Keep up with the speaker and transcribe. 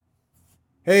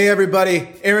Hey everybody,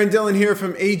 Aaron Dillon here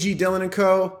from AG Dillon &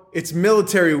 Co. It's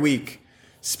Military Week.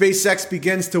 SpaceX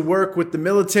begins to work with the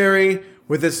military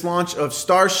with its launch of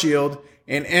Starshield,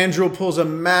 and Anduril pulls a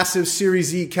massive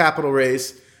Series E capital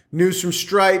raise. News from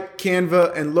Stripe,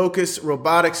 Canva, and Locus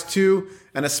Robotics 2,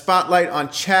 and a spotlight on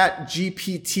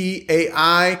ChatGPT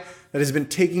AI that has been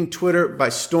taking Twitter by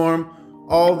storm.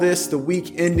 All this the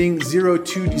week ending 2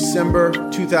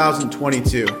 December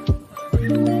 2022.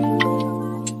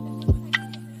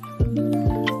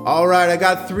 All right, I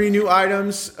got 3 new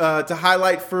items to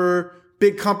highlight for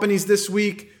big companies this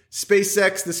week.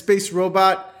 SpaceX, the space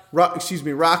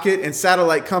rocket and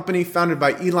satellite company founded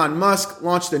by Elon Musk,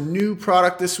 launched a new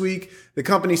product this week. The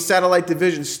company's satellite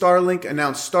division, Starlink,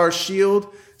 announced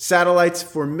Starshield satellites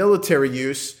for military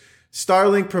use.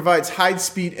 Starlink provides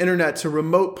high-speed internet to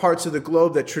remote parts of the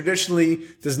globe that traditionally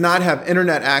does not have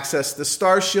internet access. The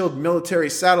Starshield military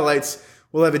satellites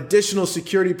will have additional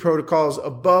security protocols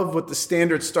above what the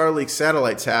standard Starlink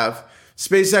satellites have.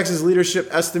 SpaceX's leadership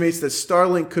estimates that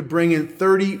Starlink could bring in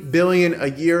 $30 billion a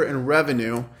year in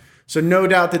revenue. So no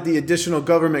doubt that the additional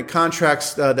government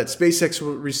contracts that SpaceX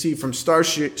will receive from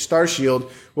Starshield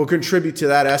will contribute to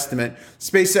that estimate.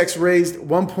 SpaceX raised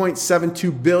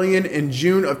 $1.72 billion in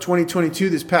June of 2022,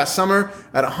 this past summer,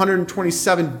 at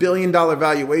 $127 billion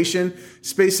valuation.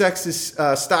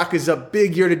 SpaceX's stock is up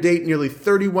big year to date, nearly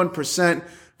 31%,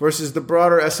 versus the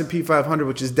broader S&P 500,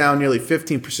 which is down nearly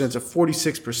 15%. It's a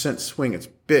 46% swing. It's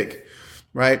big,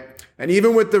 right? And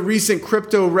even with the recent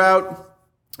crypto rout,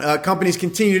 companies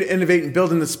continue to innovate and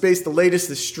build in the space. The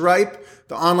latest is Stripe,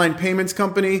 the online payments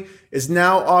company, is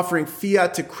now offering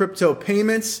fiat to crypto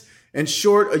payments. In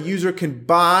short, a user can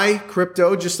buy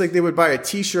crypto just like they would buy a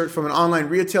t-shirt from an online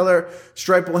retailer.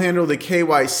 Stripe will handle the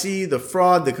KYC, the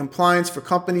fraud, the compliance for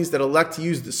companies that elect to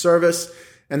use the service.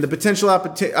 And the potential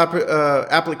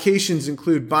applications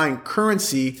include buying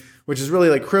currency, which is really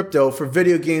like crypto, for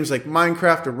video games like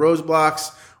Minecraft or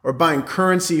Roblox, or buying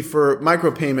currency for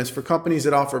micropayments for companies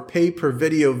that offer pay per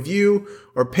video view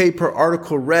or pay per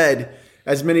article read,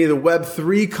 as many of the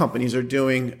Web3 companies are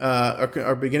doing,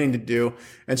 are beginning to do.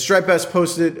 And Stripe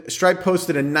posted a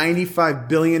 $95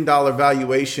 billion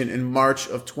valuation in March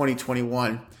of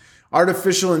 2021.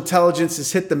 Artificial intelligence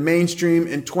has hit the mainstream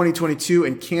in 2022,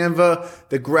 and Canva,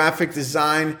 the graphic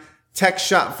design tech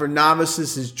shop for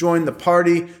novices, has joined the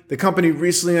party. The company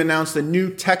recently announced a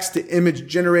new text-to-image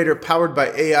generator powered by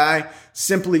AI.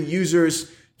 Simply,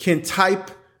 users can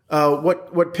type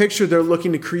what picture they're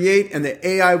looking to create, and the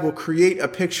AI will create a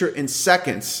picture in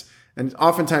seconds, and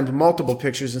oftentimes multiple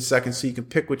pictures in seconds, so you can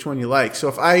pick which one you like. So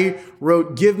if I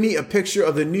wrote, "Give me a picture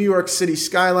of the New York City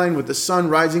skyline with the sun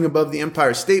rising above the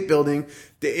Empire State Building,"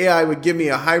 the AI would give me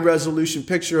a high-resolution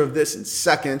picture of this in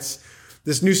seconds.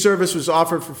 This new service was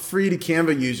offered for free to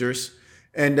Canva users.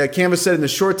 And Canva said in the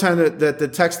short time that the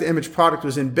text-to-image product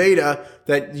was in beta,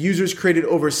 that users created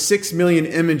over 6 million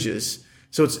images.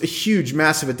 So it's a huge,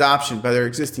 massive adoption by their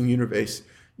existing user base.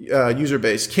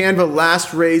 Canva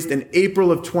last raised in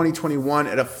April of 2021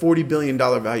 at a $40 billion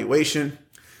valuation.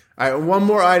 All right, one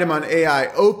more item on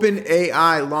AI.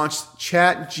 OpenAI launched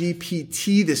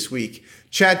ChatGPT this week.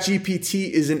 ChatGPT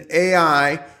is an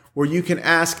AI where you can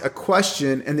ask a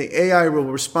question and the AI will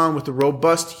respond with a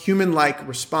robust human-like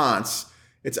response.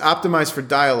 It's optimized for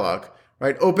dialogue,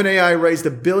 right? OpenAI raised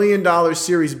 $1 billion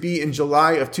Series B in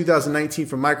July of 2019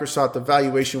 from Microsoft. The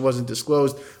valuation wasn't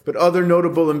disclosed, but other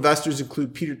notable investors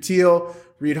include Peter Thiel,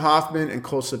 Reid Hoffman, and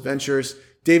Colsa Ventures.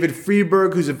 David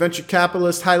Friedberg, who's a venture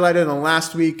capitalist, highlighted on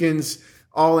last weekend's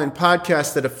All In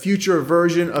podcast that a future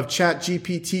version of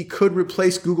ChatGPT could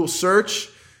replace Google search.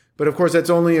 But of course, that's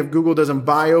only if Google doesn't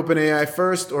buy OpenAI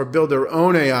first or build their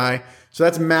own AI. So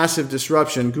that's massive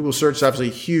disruption. Google search is obviously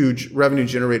a huge revenue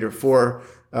generator for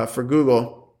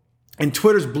Google. And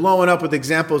Twitter's blowing up with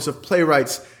examples of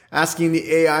playwrights asking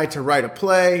the AI to write a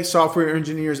play, software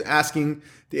engineers asking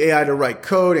the AI to write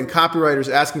code, and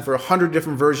copywriters asking for 100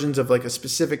 different versions of like a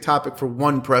specific topic for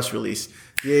one press release.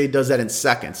 The AI does that in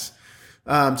seconds.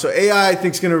 So AI, I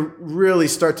think, is going to really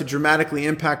start to dramatically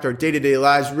impact our day-to-day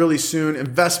lives really soon.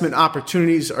 Investment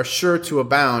opportunities are sure to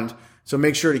abound, so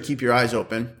make sure to keep your eyes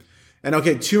open. And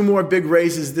okay, 2 more big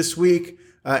raises this week.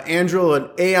 Anduril, an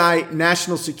AI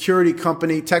national security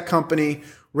company, tech company,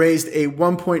 raised a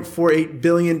 $1.48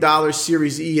 billion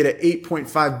Series E at an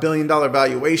 $8.5 billion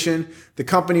valuation. The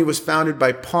company was founded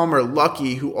by Palmer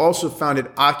Luckey, who also founded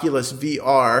Oculus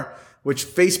VR, which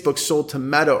Facebook sold to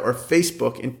Meta or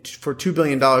Facebook for $2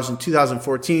 billion in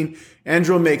 2014.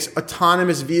 Anduril makes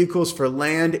autonomous vehicles for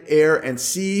land, air, and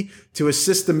sea to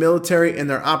assist the military in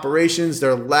their operations.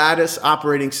 Their Lattice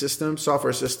operating system,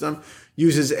 software system,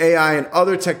 uses AI and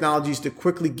other technologies to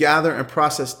quickly gather and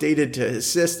process data to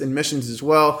assist in missions as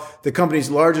well. The company's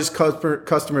largest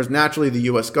customer is naturally the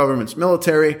U.S. government's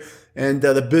military, and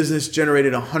the business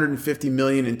generated $150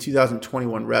 million in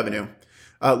 2021 revenue.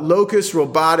 Locus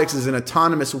Robotics is an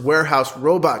autonomous warehouse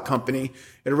robot company.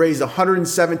 It raised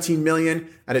 $117 million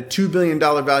at a $2 billion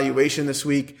valuation this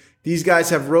week. These guys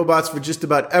have robots for just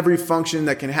about every function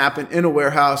that can happen in a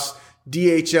warehouse.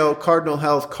 DHL, Cardinal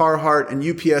Health, Carhartt, and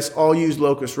UPS all use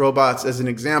Locus robots as an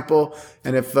example.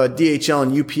 And if DHL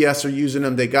and UPS are using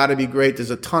them, they got to be great. There's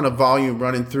a ton of volume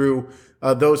running through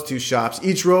those two shops.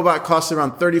 Each robot costs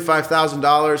around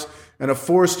 $35,000. And a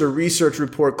Forrester research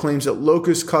report claims that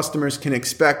Locus customers can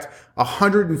expect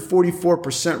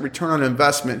 144% return on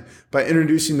investment by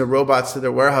introducing the robots to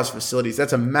their warehouse facilities.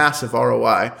 That's a massive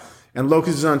ROI. And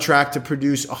Locus is on track to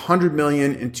produce $100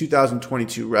 million in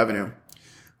 2022 revenue.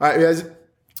 All right, guys,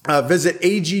 visit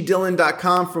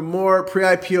agdillon.com for more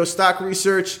pre-IPO stock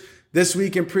research. This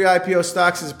week in pre-IPO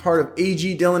stocks is part of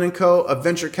AG Dillon & Co., a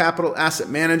venture capital asset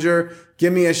manager.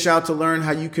 Give me a shout to learn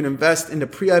how you can invest into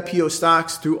pre-IPO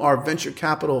stocks through our venture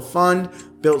capital fund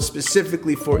built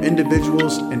specifically for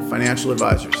individuals and financial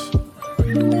advisors.